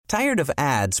Tired of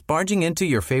ads barging into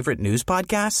your favorite news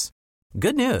podcasts?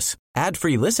 Good news.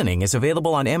 Ad-free listening is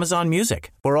available on Amazon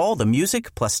Music for all the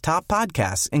music plus top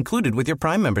podcasts included with your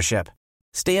Prime membership.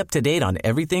 Stay up to date on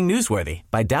everything newsworthy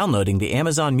by downloading the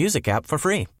Amazon Music app for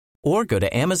free or go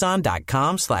to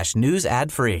amazon.com/news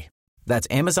ad free. That's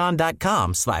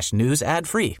amazon.com/news ad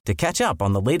free to catch up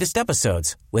on the latest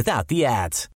episodes without the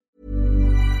ads.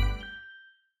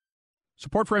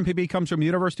 Support for MPB comes from the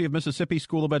University of Mississippi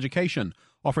School of Education,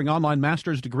 offering online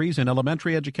master's degrees in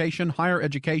elementary education, higher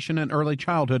education, and early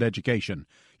childhood education.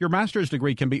 Your master's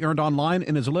degree can be earned online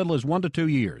in as little as 1 to 2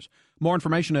 years. More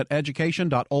information at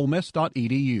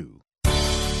education.olemiss.edu.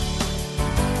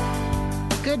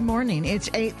 Good morning. It's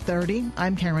 8:30.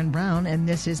 I'm Karen Brown, and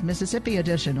this is Mississippi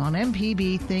Edition on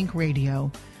MPB Think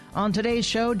Radio. On today's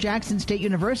show, Jackson State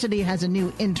University has a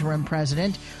new interim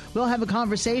president. We'll have a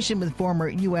conversation with former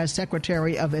U.S.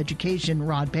 Secretary of Education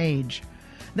Rod Page.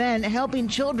 Then, helping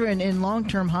children in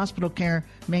long-term hospital care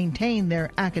maintain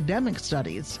their academic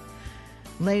studies.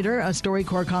 Later, a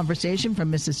StoryCorps conversation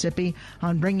from Mississippi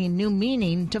on bringing new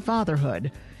meaning to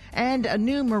fatherhood. And a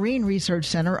new marine research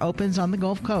center opens on the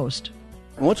Gulf Coast.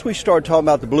 Once we started talking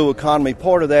about the blue economy,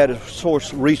 part of that is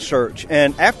source research.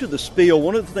 And after the spill,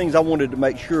 one of the things I wanted to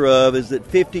make sure of is that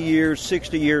 50 years,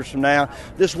 60 years from now,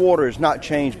 this water has not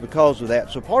changed because of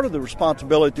that. So part of the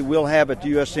responsibility we'll have at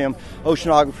the USM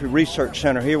Oceanography Research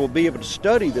Center here will be able to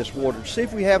study this water to see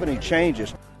if we have any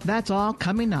changes. That's all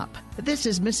coming up. This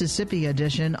is Mississippi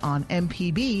Edition on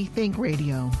MPB Think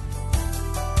Radio.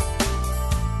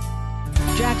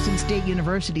 Jackson State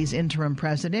University's interim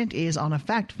president is on a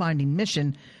fact-finding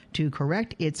mission to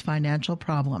correct its financial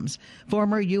problems.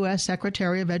 Former U.S.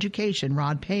 Secretary of Education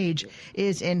Rod Page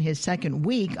is in his second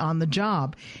week on the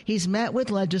job. He's met with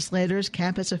legislators,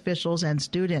 campus officials, and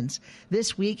students.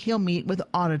 This week, he'll meet with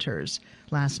auditors.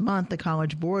 Last month, the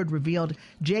College Board revealed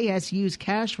JSU's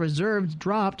cash reserves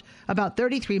dropped about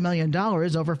 $33 million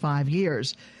over 5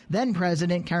 years. Then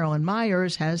President Carolyn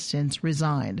Myers has since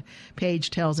resigned. Page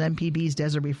tells MPB's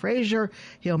Desiree Frazier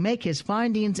he'll make his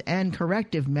findings and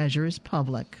corrective measures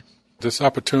public. This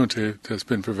opportunity that's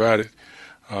been provided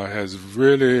has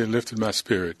really lifted my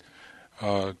spirit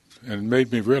and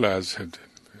made me realize that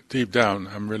deep down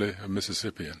I'm really a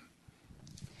Mississippian.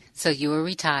 So you were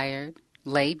retired,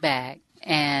 laid back,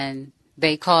 and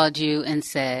they called you and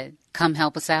said, come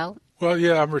help us out? Well,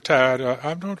 yeah, I'm retired.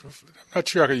 I'm not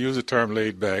sure I can use the term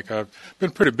laid back. I've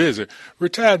been pretty busy.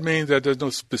 Retired means that there's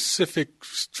no specific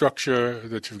structure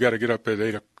that you've got to get up at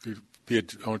be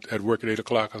at work at 8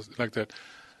 o'clock or like that.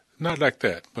 Not like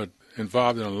that, but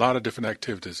involved in a lot of different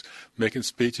activities, making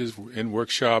speeches, in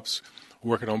workshops,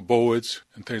 working on boards,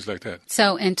 and things like that.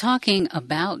 So in talking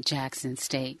about Jackson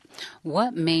State,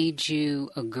 what made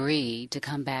you agree to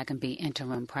come back and be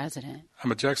interim president?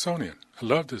 I'm a Jacksonian. I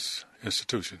love this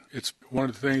institution. It's one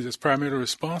of the things that's primarily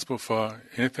responsible for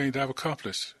anything that I've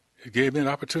accomplished. It gave me an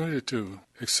opportunity to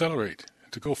accelerate,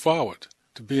 to go forward,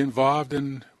 to be involved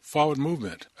in forward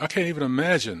movement. I can't even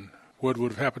imagine what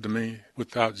would have happened to me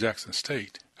without Jackson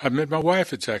State. I met my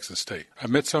wife at Jackson State. I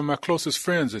met some of my closest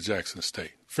friends at Jackson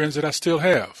State, friends that I still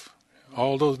have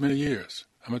all those many years.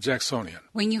 I'm a Jacksonian.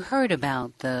 When you heard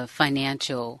about the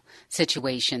financial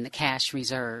situation, the cash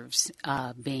reserves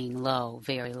being low,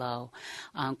 very low,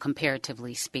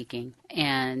 comparatively speaking,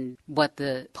 and what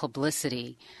the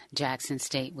publicity Jackson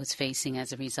State was facing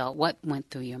as a result, what went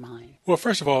through your mind? Well,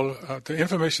 first of all, the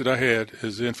information that I had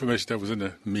is the information that was in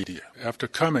the media. After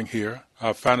coming here,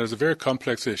 I found it's a very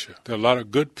complex issue. There are a lot of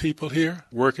good people here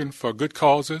working for good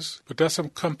causes, but there's some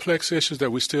complex issues that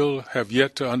we still have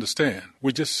yet to understand.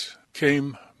 We just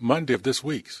came Monday of this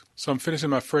week. So I'm finishing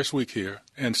my first week here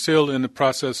and still in the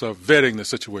process of vetting the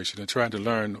situation and trying to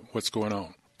learn what's going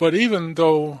on. But even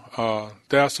though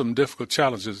there are some difficult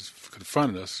challenges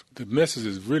confronting us, the message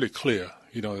is really clear,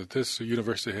 that this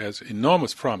university has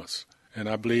enormous promise, and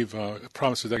I believe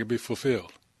promises that can be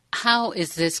fulfilled. How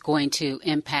is this going to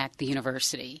impact the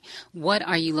university? What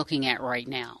are you looking at right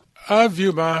now? I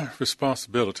view my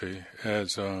responsibility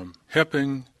as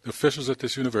helping the officials at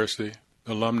this university,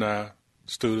 alumni,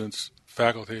 students,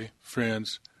 faculty,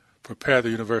 friends, prepare the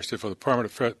university for the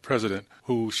permanent president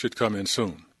who should come in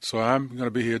soon. So I'm going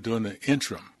to be here doing the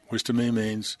interim, which to me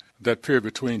means that period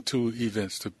between two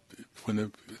events, when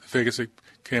the vacancy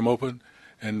came open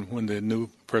and when the new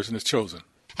person is chosen.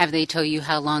 Have they told you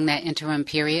how long that interim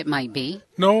period might be?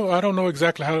 No, I don't know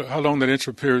exactly how long that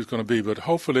interim period is going to be, but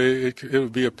hopefully it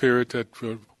would be a period that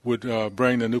would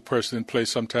bring the new person in place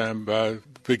sometime by the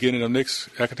beginning of next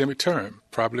academic term,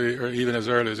 probably or even as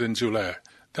early as in July.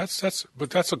 But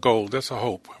that's a goal. That's a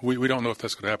hope. We don't know if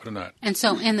that's going to happen or not. And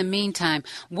so in the meantime,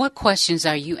 what questions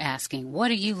are you asking?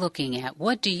 What are you looking at?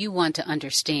 What do you want to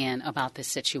understand about this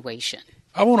situation?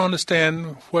 I want to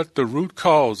understand what the root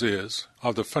cause is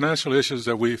of the financial issues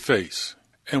that we face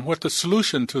and what the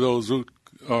solution to those root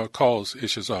cause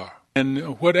issues are,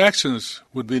 and what actions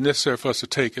would be necessary for us to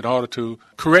take in order to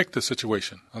correct the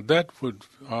situation. That would,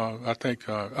 I think,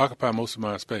 occupy most of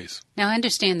my space. Now, I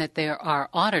understand that there are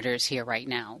auditors here right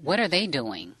now. What are they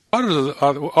doing?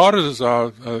 Auditors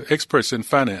are experts in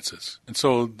finances, and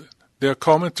so they're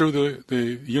combing through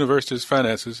the university's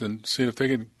finances and seeing if they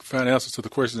can find answers to the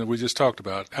questions that we just talked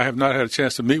about. I have not had a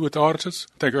chance to meet with the auditors.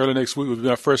 I think early next week will be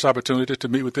my first opportunity to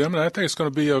meet with them, and I think it's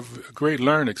going to be a great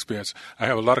learning experience. I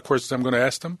have a lot of questions I'm going to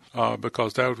ask them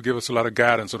because that would give us a lot of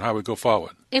guidance on how we go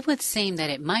forward. It would seem that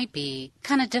it might be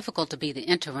kind of difficult to be the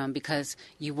interim because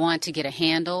you want to get a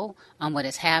handle on what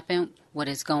has happened, what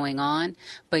is going on,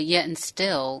 but yet and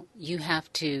still you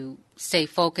have to stay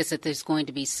focused that there's going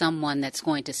to be someone that's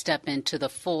going to step into the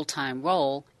full-time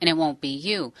role, and it won't be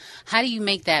you. How do you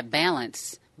make that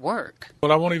balance work?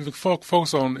 Well, I won't even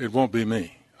focus on it won't be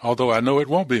me, although I know it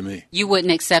won't be me. You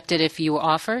wouldn't accept it if you were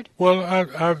offered? Well,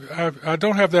 I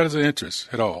don't have that as an interest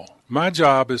at all. My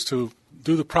job is to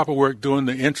do the proper work during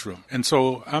the interim, and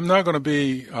so I'm not going to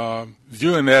be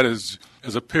viewing that as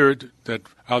a period that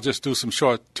I'll just do some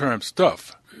short-term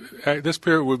stuff. This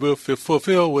period will be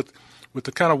fulfilled with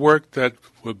the kind of work that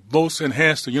will most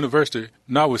enhance the university,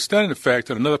 notwithstanding the fact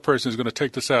that another person is going to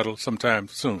take the saddle sometime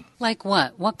soon. Like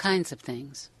what? What kinds of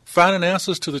things? Finding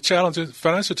answers to the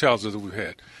financial challenges that we've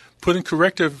had, putting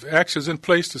corrective actions in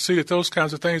place to see that those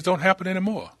kinds of things don't happen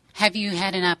anymore. Have you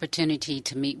had an opportunity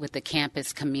to meet with the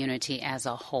campus community as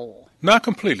a whole? Not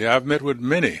completely. I've met with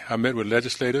many. I met with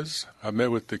legislators. I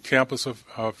met with the campus of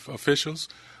officials.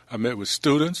 I met with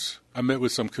students. I met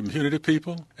with some community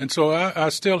people. And so I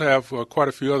still have quite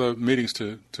a few other meetings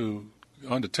to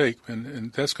undertake,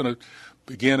 and that's going to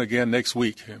begin again next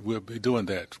week. We'll be doing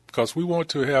that because we want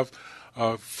to have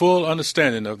a full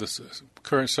understanding of the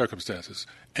current circumstances.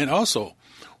 And also,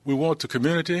 we want the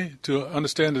community to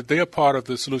understand that they are part of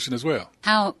the solution as well.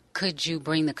 How could you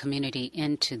bring the community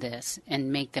into this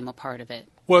and make them a part of it?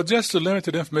 Well, just the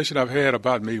limited information I've had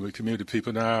about me with community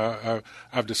people, now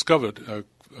I've discovered a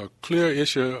clear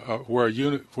issue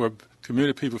where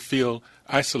community people feel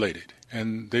isolated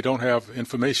and they don't have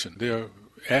information. They're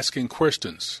asking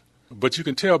questions. But you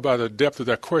can tell by the depth of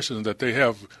their questions that they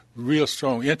have real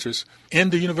strong interest in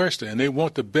the university, and they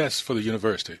want the best for the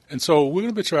university. And so we're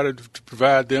going to be trying to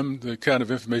provide them the kind of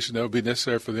information that will be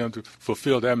necessary for them to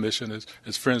fulfill their mission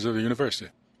as friends of the university.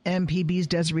 MPB's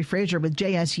Desiree Frazier with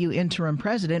JSU Interim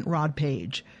President Rod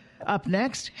Page. Up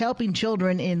next, helping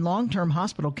children in long-term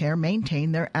hospital care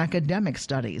maintain their academic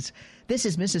studies. This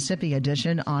is Mississippi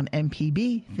Edition on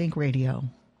MPB Think Radio.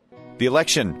 The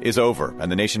election is over,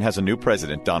 and the nation has a new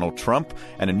president, Donald Trump,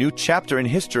 and a new chapter in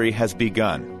history has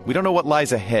begun. We don't know what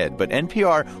lies ahead, but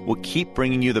NPR will keep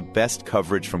bringing you the best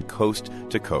coverage from coast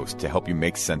to coast to help you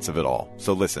make sense of it all.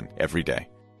 So listen every day.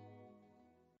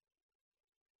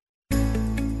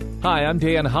 Hi, I'm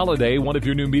Dan Holliday, one of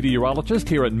your new meteorologists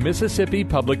here at Mississippi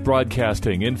Public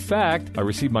Broadcasting. In fact, I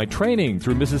received my training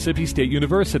through Mississippi State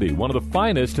University, one of the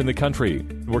finest in the country.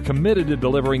 We're committed to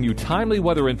delivering you timely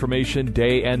weather information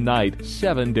day and night,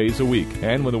 7 days a week.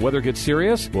 And when the weather gets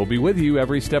serious, we'll be with you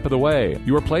every step of the way.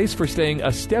 Your place for staying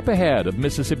a step ahead of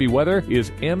Mississippi weather is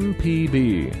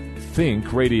MPB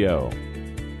Think Radio.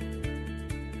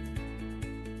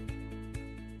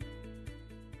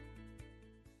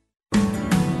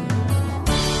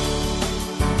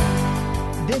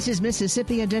 This is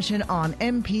Mississippi Edition on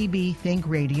MPB Think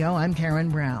Radio. I'm Karen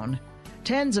Brown.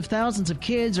 Tens of thousands of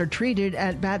kids are treated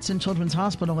at Batson Children's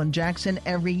Hospital in Jackson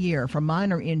every year, from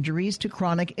minor injuries to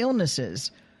chronic illnesses.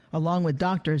 Along with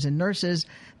doctors and nurses,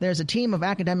 there's a team of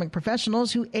academic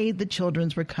professionals who aid the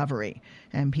children's recovery.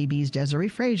 MPB's Desiree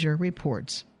Frazier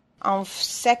reports. On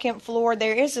second floor,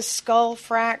 there is a skull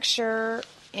fracture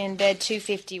in bed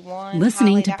 251.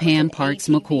 Listening to Pam Parks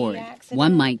McCord,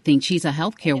 one might think she's a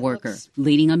healthcare worker,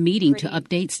 leading a meeting to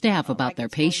update staff about their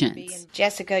patients.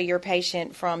 Jessica, your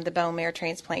patient from the bone marrow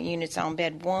transplant unit's on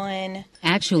bed 1.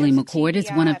 Actually, McCord is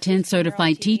one of 10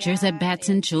 certified teachers at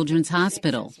Batson Children's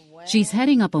Hospital. She's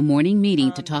heading up a morning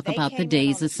meeting to talk about the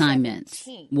day's assignments.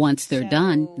 Once they're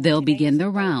done, they'll begin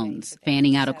their rounds,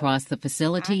 fanning out across the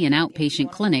facility and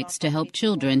outpatient clinics to help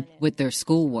children with their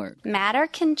schoolwork. Matter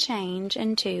can change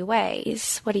in 2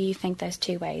 ways. What do you think those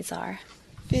 2 ways are?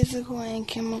 Physical and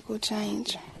chemical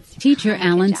change. Teacher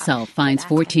Alan Self finds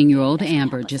 14-year-old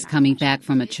Amber just coming back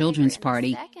from a children's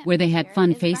party where they had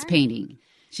fun face painting.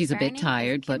 She's a bit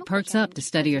tired, but perks up to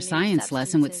study her science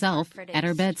lesson with Self at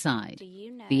her bedside.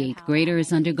 The 8th grader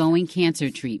is undergoing cancer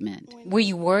treatment. Were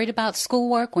you worried about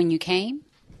schoolwork when you came?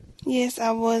 Yes,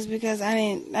 I was, because I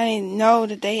didn't know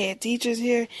that they had teachers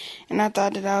here, and I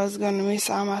thought that I was going to miss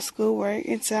all my schoolwork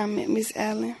until I met Miss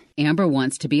Allen. Amber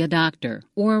wants to be a doctor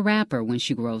or a rapper when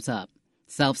she grows up.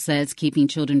 Self says keeping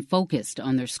children focused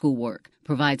on their schoolwork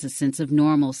provides a sense of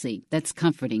normalcy that's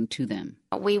comforting to them.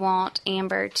 We want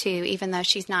Amber to, even though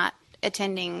she's not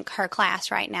attending her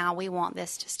class right now, we want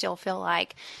this to still feel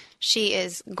like she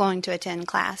is going to attend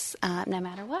class no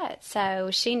matter what. So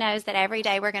she knows that every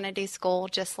day we're going to do school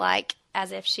just like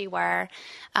as if she were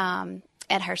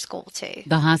at her school, too.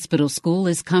 The hospital school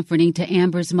is comforting to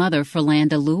Amber's mother,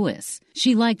 Philanda Lewis.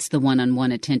 She likes the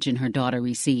one-on-one attention her daughter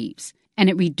receives, and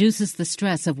it reduces the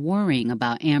stress of worrying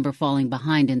about Amber falling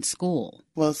behind in school.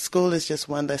 Well, school is just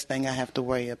one less thing I have to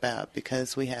worry about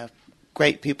because we have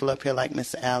great people up here like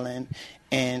Miss Allen,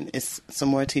 and it's some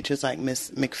more teachers like Miss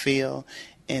McPhail,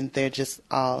 and they're just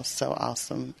all so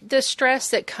awesome. The stress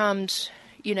that comes,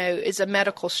 is a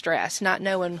medical stress, not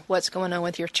knowing what's going on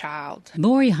with your child.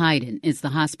 Lori Hayden is the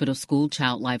hospital school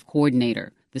child life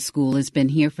coordinator. The school has been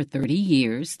here for 30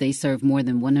 years. They serve more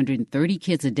than 130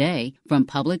 kids a day from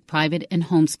public, private, and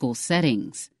homeschool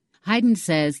settings. Hayden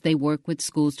says they work with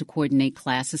schools to coordinate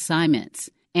class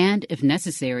assignments and, if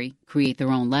necessary, create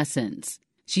their own lessons.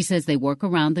 She says they work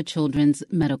around the children's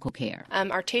medical care.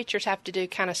 Our teachers have to do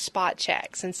kind of spot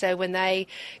checks. And so when they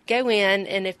go in,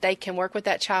 and if they can work with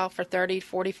that child for 30 to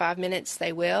 45 minutes,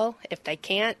 they will. If they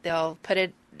can't, they'll put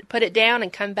it down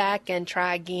and come back and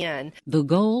try again. The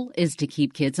goal is to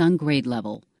keep kids on grade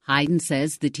level. Hayden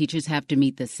says the teachers have to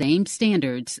meet the same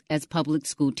standards as public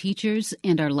school teachers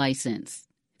and are licensed.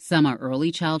 Some are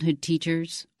early childhood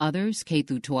teachers, others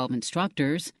K-12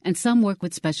 instructors, and some work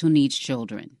with special needs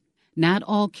children. Not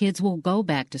all kids will go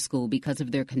back to school because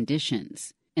of their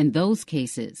conditions. In those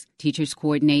cases, teachers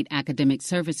coordinate academic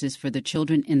services for the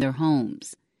children in their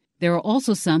homes. There are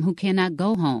also some who cannot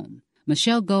go home.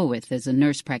 Michelle Goeth is a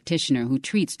nurse practitioner who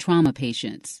treats trauma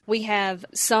patients. We have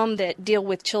some that deal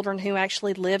with children who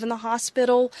actually live in the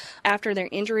hospital after their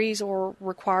injuries or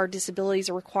require disabilities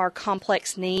or require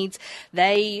complex needs.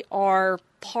 They are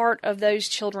part of those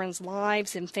children's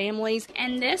lives and families.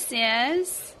 And this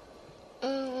is...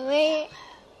 Yellow,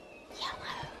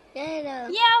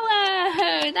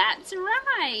 that's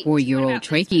right. 4-year-old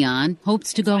Tracheon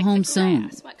hopes to go home soon.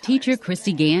 Teacher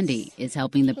Christy Gandy is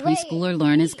helping the preschooler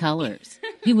learn his colors.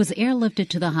 He was airlifted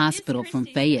to the hospital from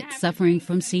Fayette suffering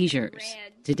from seizures.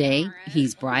 Today,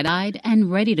 he's bright-eyed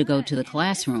and ready to go to the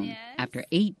classroom after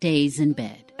 8 days in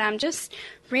bed. I'm just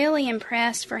really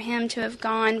impressed for him to have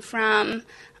gone from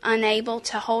unable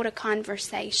to hold a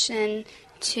conversation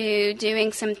to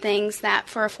doing some things that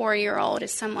for a 4-year-old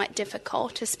is somewhat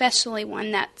difficult, especially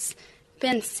one that's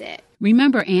been sick.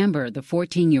 Remember Amber, the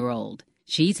 14-year-old.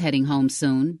 She's heading home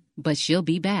soon, but she'll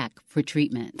be back for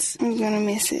treatments. I'm going to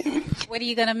miss it. What are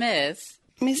you going to miss?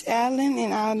 Miss Allen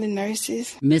and all the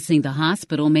nurses. Missing the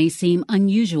hospital may seem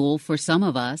unusual for some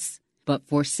of us, but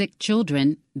for sick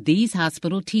children, these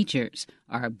hospital teachers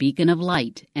are a beacon of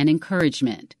light and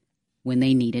encouragement when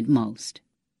they need it most.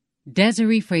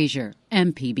 Desiree Frazier,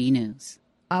 MPB News.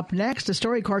 Up next, a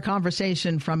StoryCorps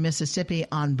conversation from Mississippi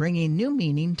on bringing new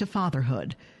meaning to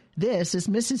fatherhood. This is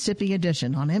Mississippi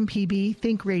Edition on MPB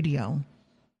Think Radio.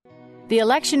 The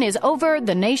election is over,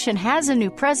 the nation has a new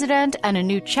president, and a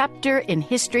new chapter in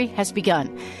history has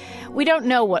begun. We don't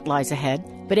know what lies ahead,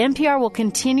 but NPR will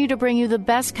continue to bring you the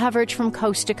best coverage from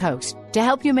coast to coast to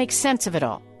help you make sense of it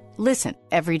all. Listen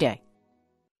every day.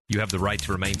 You have the right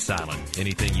to remain silent.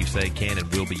 Anything you say can and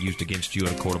will be used against you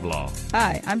in a court of law.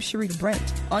 Hi, I'm Sharita Brent.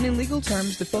 On In Legal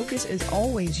Terms, the focus is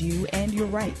always you and your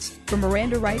rights. From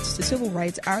Miranda rights to civil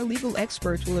rights, our legal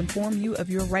experts will inform you of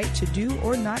your right to do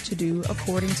or not to do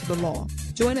according to the law.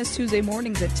 Join us Tuesday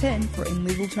mornings at 10 for In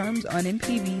Legal Terms on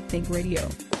MPB Think Radio.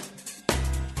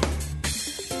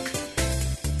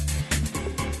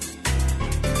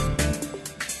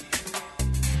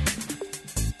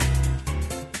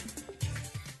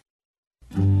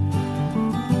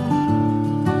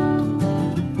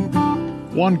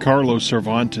 Juan Carlos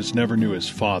Cervantes never knew his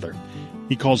father.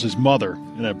 He calls his mother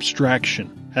an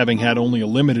abstraction, having had only a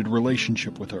limited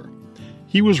relationship with her.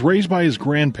 He was raised by his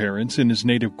grandparents in his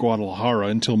native Guadalajara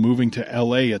until moving to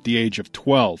L.A. at the age of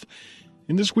 12.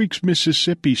 In this week's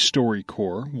Mississippi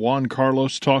StoryCorps, Juan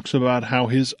Carlos talks about how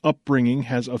his upbringing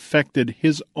has affected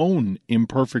his own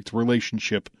imperfect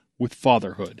relationship with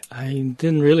fatherhood. I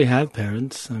didn't really have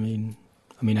parents. I mean,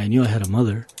 I knew I had a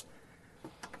mother,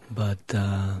 but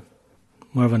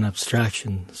more of an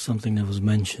abstraction, something that was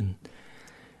mentioned.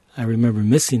 I remember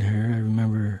missing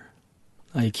her.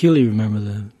 I acutely remember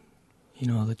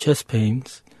the chest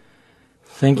pains,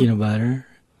 thinking about her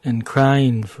and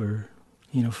crying for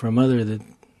a mother that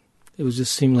it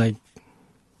just seemed like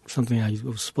something I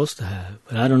was supposed to have.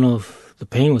 But I don't know if the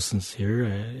pain was sincere,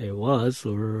 it was,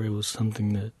 or it was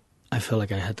something that I felt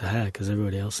like I had to have because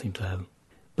everybody else seemed to have.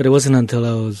 But it wasn't until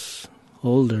I was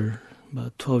older,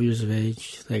 about 12 years of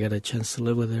age, that I got a chance to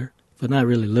live with her. But not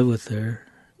really live with her.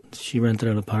 She rented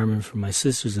an apartment for my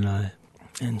sisters and I,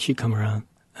 and she'd come around.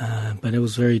 But it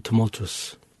was very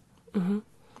tumultuous. Mm-hmm.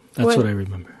 That's what I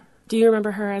remember. Do you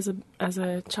remember her as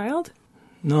a child?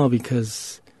 No,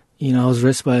 because I was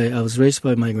raised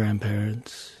by my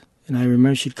grandparents, and I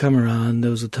remember she'd come around.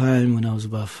 There was a time when I was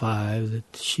about 5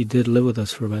 that she did live with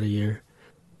us for about a year,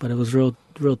 but it was real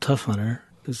tough on her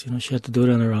because she had to do it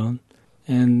on her own,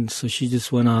 and so she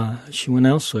just went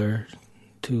elsewhere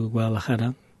to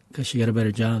Guadalajara because she got a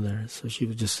better job there. So she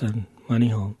would just send money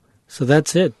home. So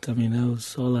that's it. I mean, that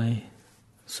was all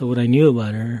So what I knew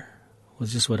about her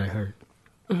was just what I heard.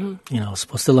 Mm-hmm. I was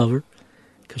supposed to love her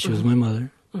because she was my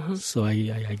mother. Mm-hmm. So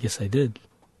I guess I did.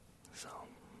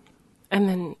 And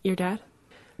then your dad?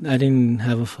 I didn't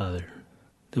have a father.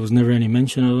 There was never any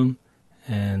mention of him.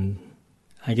 And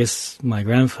I guess my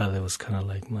grandfather was kind of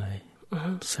like my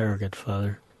surrogate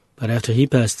father. But after he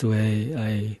passed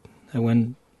away, I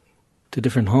went to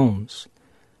different homes.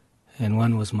 And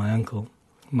one was my uncle,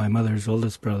 my mother's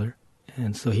oldest brother.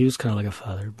 And so he was kind of like a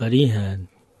father. But he had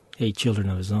 8 children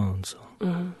of his own. So,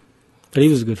 But he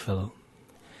was a good fellow.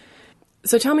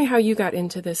 So tell me how you got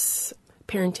into this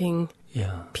parenting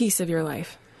piece of your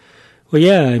life.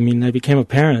 Well, I mean, I became a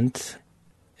parent.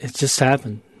 It just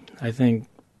happened. I think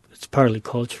it's partly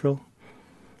cultural.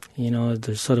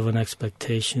 There's sort of an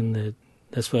expectation that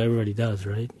that's what everybody does,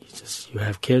 right? You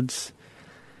have kids.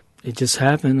 It just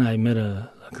happened. I met a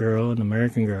girl, an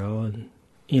American girl, and,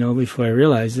 before I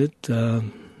realized it, there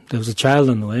was a child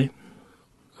on the way.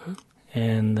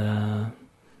 And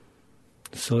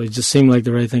so it just seemed like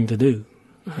the right thing to do.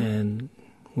 And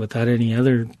without any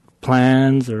other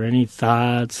plans or any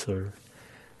thoughts or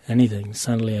anything,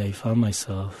 suddenly I found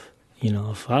myself,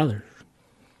 a father.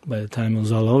 By the time it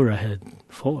was all over, I had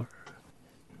 4.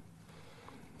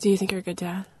 Do you think you're a good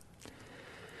dad?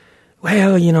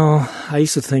 Well, I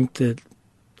used to think that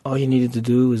all you needed to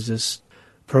do was just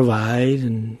provide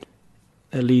and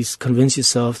at least convince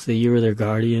yourself that you were their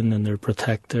guardian and their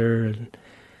protector. And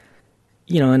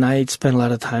I'd spent a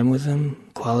lot of time with them,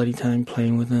 quality time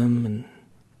playing with them.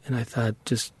 And I thought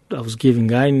I was giving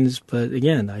guidance. But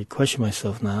again, I question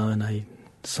myself now. And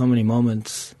so many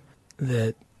moments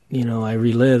that, I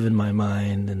relive in my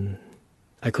mind. And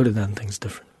I could have done things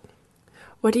different.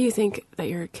 What do you think that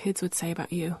your kids would say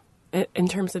about you in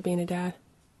terms of being a dad?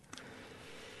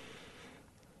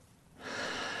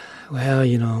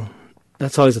 Well,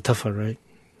 that's always a tough one, right?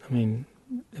 I mean,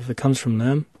 if it comes from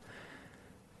them,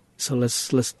 so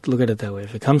let's look at it that way.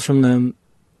 If it comes from them,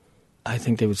 I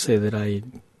think they would say that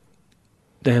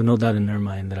they have no doubt in their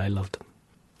mind that I loved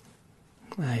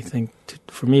them. I think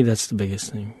for me that's the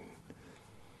biggest thing.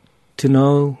 To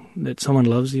know that someone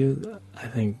loves you, I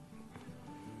think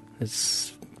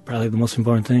it's probably the most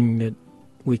important thing that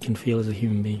we can feel as a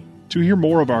human being. To hear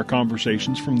more of our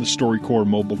conversations from the StoryCorps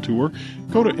Mobile Tour,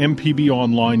 go to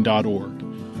mpbonline.org.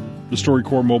 The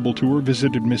StoryCorps Mobile Tour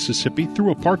visited Mississippi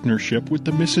through a partnership with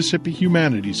the Mississippi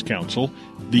Humanities Council,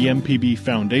 the MPB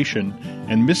Foundation,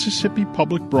 and Mississippi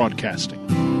Public Broadcasting.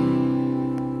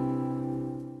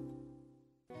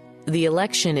 The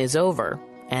election is over,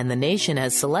 and the nation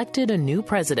has selected a new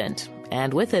president,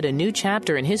 and with it a new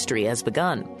chapter in history has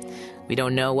begun. We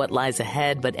don't know what lies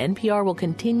ahead, but NPR will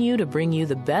continue to bring you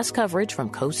the best coverage from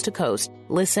coast to coast.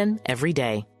 Listen every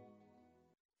day.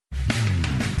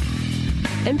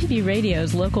 MPB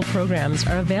Radio's local programs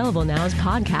are available now as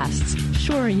podcasts.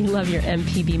 Sure, you love your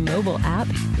MPB mobile app.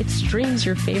 It streams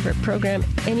your favorite program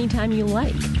anytime you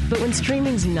like. But when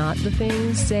streaming's not the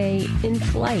thing, say in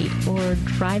flight or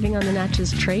driving on the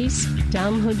Natchez Trace,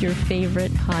 download your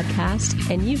favorite podcast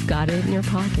and you've got it in your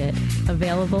pocket.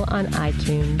 Available on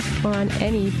iTunes or on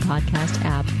any podcast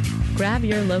app. Grab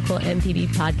your local MPB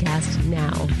podcast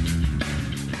now.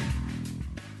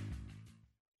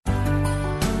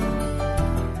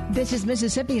 This is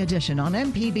Mississippi Edition on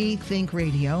MPB Think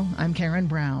Radio. I'm Karen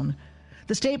Brown.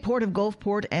 The State Port of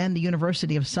Gulfport and the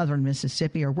University of Southern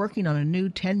Mississippi are working on a new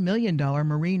 $10 million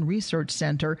marine research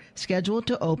center scheduled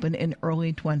to open in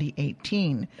early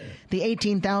 2018. The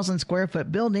 18,000 square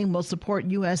foot building will support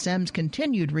USM's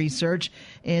continued research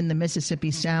in the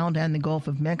Mississippi Sound and the Gulf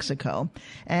of Mexico,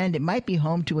 and it might be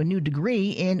home to a new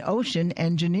degree in ocean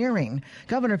engineering.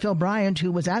 Governor Phil Bryant,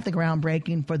 who was at the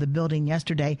groundbreaking for the building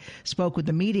yesterday, spoke with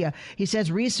the media. He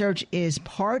says research is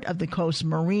part of the coast's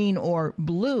marine or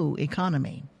blue economy.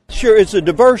 Sure, it's a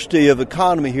diversity of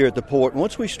economy here at the port.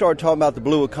 Once we start talking about the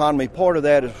blue economy, part of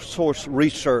that is source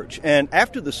research. And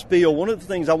after the spill, one of the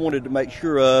things I wanted to make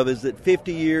sure of is that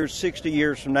 50 years, 60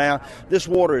 years from now, this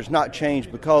water has not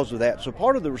changed because of that. So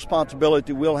part of the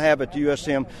responsibility we'll have at the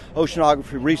USM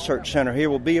Oceanography Research Center here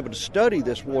will be able to study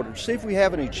this water, to see if we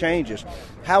have any changes,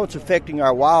 how it's affecting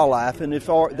our wildlife, and if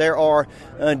there are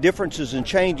differences and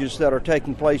changes that are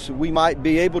taking place that we might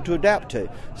be able to adapt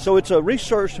to. So it's a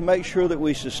research to make sure that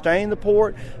we sustain the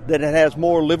port, that it has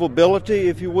more livability,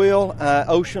 if you will.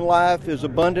 Ocean life is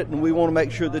abundant, and we want to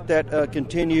make sure that that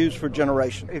continues for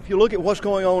generations. If you look at what's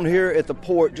going on here at the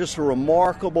port, just a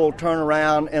remarkable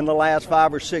turnaround in the last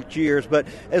 5 or 6 years. But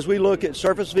as we look at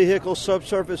surface vehicles,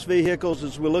 subsurface vehicles,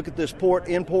 as we look at this port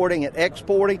importing and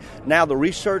exporting, now the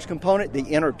research component,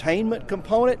 the entertainment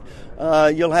component,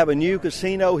 you'll have a new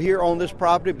casino here on this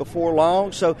property before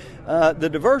long. So the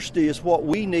diversity is what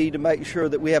we need to make sure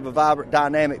that we have a vibrant,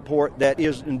 dynamic port that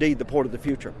is indeed the port of the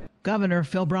future. Governor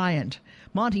Phil Bryant.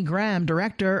 Monty Graham,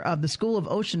 director of the School of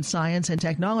Ocean Science and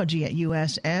Technology at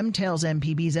USM, tells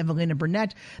MPB's Evelina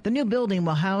Burnett the new building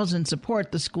will house and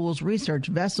support the school's research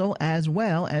vessel as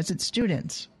well as its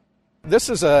students. This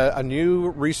is a new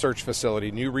research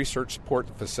facility, new research support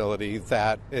facility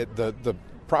that the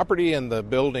property and the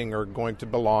building are going to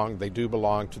belong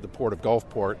to the Port of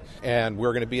Gulfport, and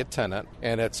we're going to be a tenant,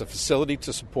 and it's a facility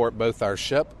to support both our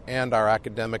ship and our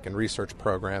academic and research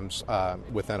programs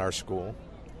within our school.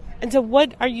 And so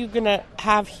what are you going to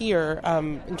have here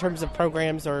in terms of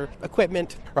programs or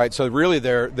equipment? Right, so really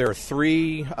there are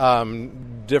three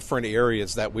different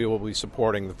areas that we will be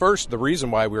supporting. The reason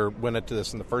why we went into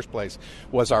this in the first place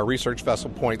was our research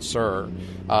vessel Point Sur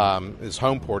is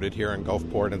home ported here in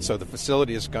Gulfport, and so the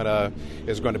facility is going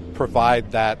to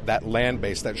provide that land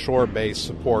base, that shore base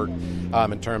support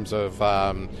in terms of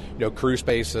crew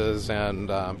spaces and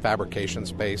fabrication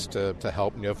space to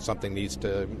help if something needs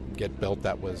to get built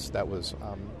that was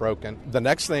broken. The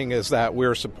next thing is that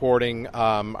we're supporting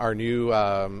our new,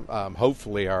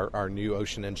 hopefully our new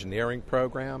ocean engineering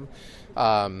program,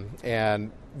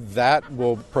 and that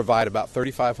will provide about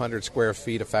 3,500 square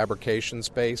feet of fabrication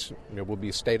space. There will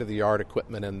be state-of-the-art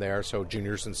equipment in there, so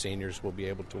juniors and seniors will be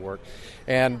able to work.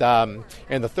 And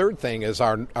the third thing is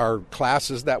our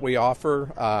classes that we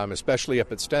offer, especially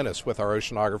up at Stennis with our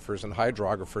oceanographers and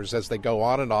hydrographers, as they go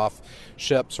on and off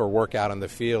ships or work out in the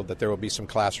field, that there will be some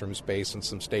classroom space and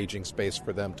some staging space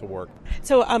for them to work.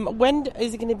 So when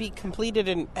is it going to be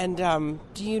completed, and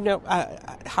do you know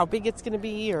how big it's going to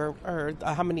be, or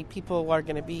how many people are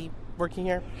going to be working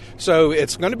here? So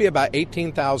it's going to be about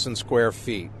 18,000 square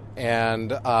feet.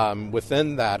 And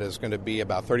within that is going to be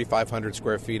about 3,500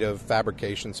 square feet of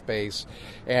fabrication space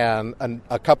and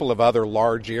a couple of other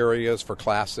large areas for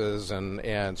classes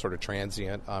and sort of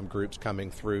transient groups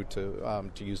coming through to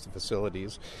use the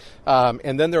facilities.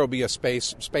 And then there will be a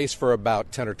space for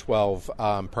about 10 or 12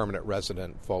 permanent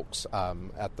resident folks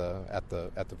at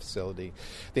the facility.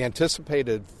 The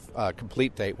anticipated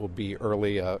complete date will be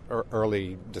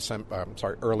early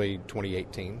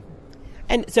 2018.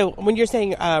 And so when you're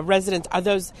saying residents, are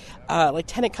those like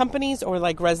tenant companies or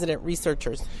like resident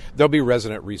researchers? They'll be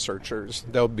resident researchers.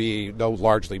 They'll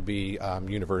largely be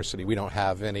university. We don't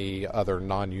have any other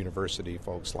non-university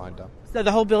folks lined up. So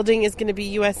the whole building is going to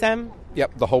be USM?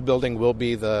 Yep, the whole building will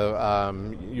be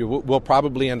we'll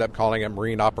probably end up calling it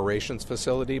Marine Operations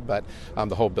Facility, but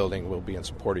the whole building will be in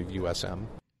support of USM.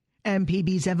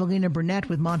 MPB's Evelina Burnett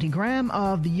with Monty Graham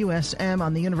of the USM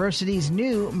on the university's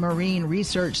new Marine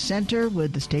Research Center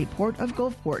with the State Port of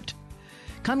Gulfport.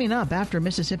 Coming up after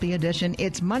Mississippi Edition,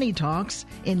 it's Money Talks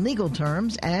in legal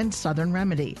terms and Southern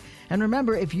Remedy. And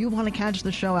remember, if you want to catch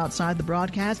the show outside the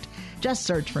broadcast, just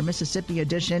search for Mississippi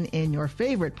Edition in your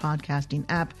favorite podcasting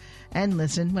app and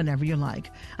listen whenever you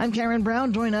like. I'm Karen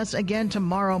Brown. Join us again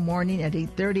tomorrow morning at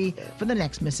 8:30 for the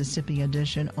next Mississippi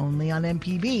Edition, only on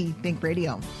MPB Think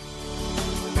Radio.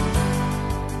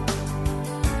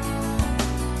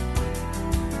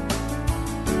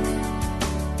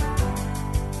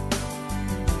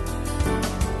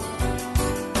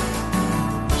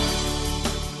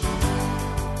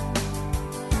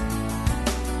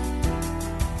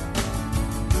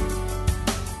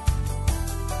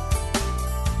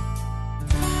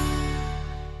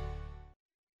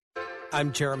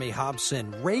 I'm Jeremy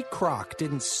Hobson. Ray Kroc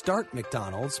didn't start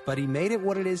McDonald's, but he made it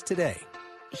what it is today.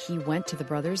 He went to the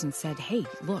brothers and said, hey,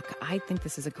 look, I think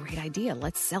this is a great idea.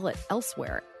 Let's sell it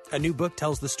elsewhere. A new book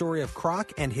tells the story of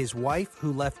Kroc and his wife,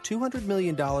 who left $200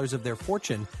 million of their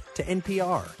fortune to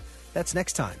NPR. That's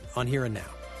next time on Here and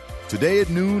Now. Today at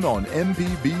noon on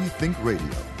MPB Think Radio.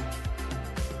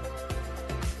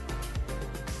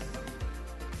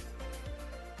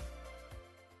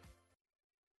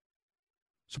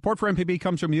 Support for MPB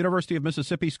comes from the University of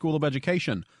Mississippi School of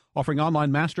Education, offering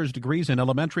online master's degrees in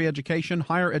elementary education,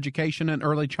 higher education, and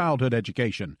early childhood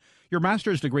education. Your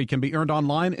master's degree can be earned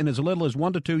online in as little as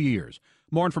 1 to 2 years.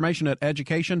 More information at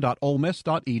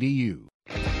education.olemiss.edu.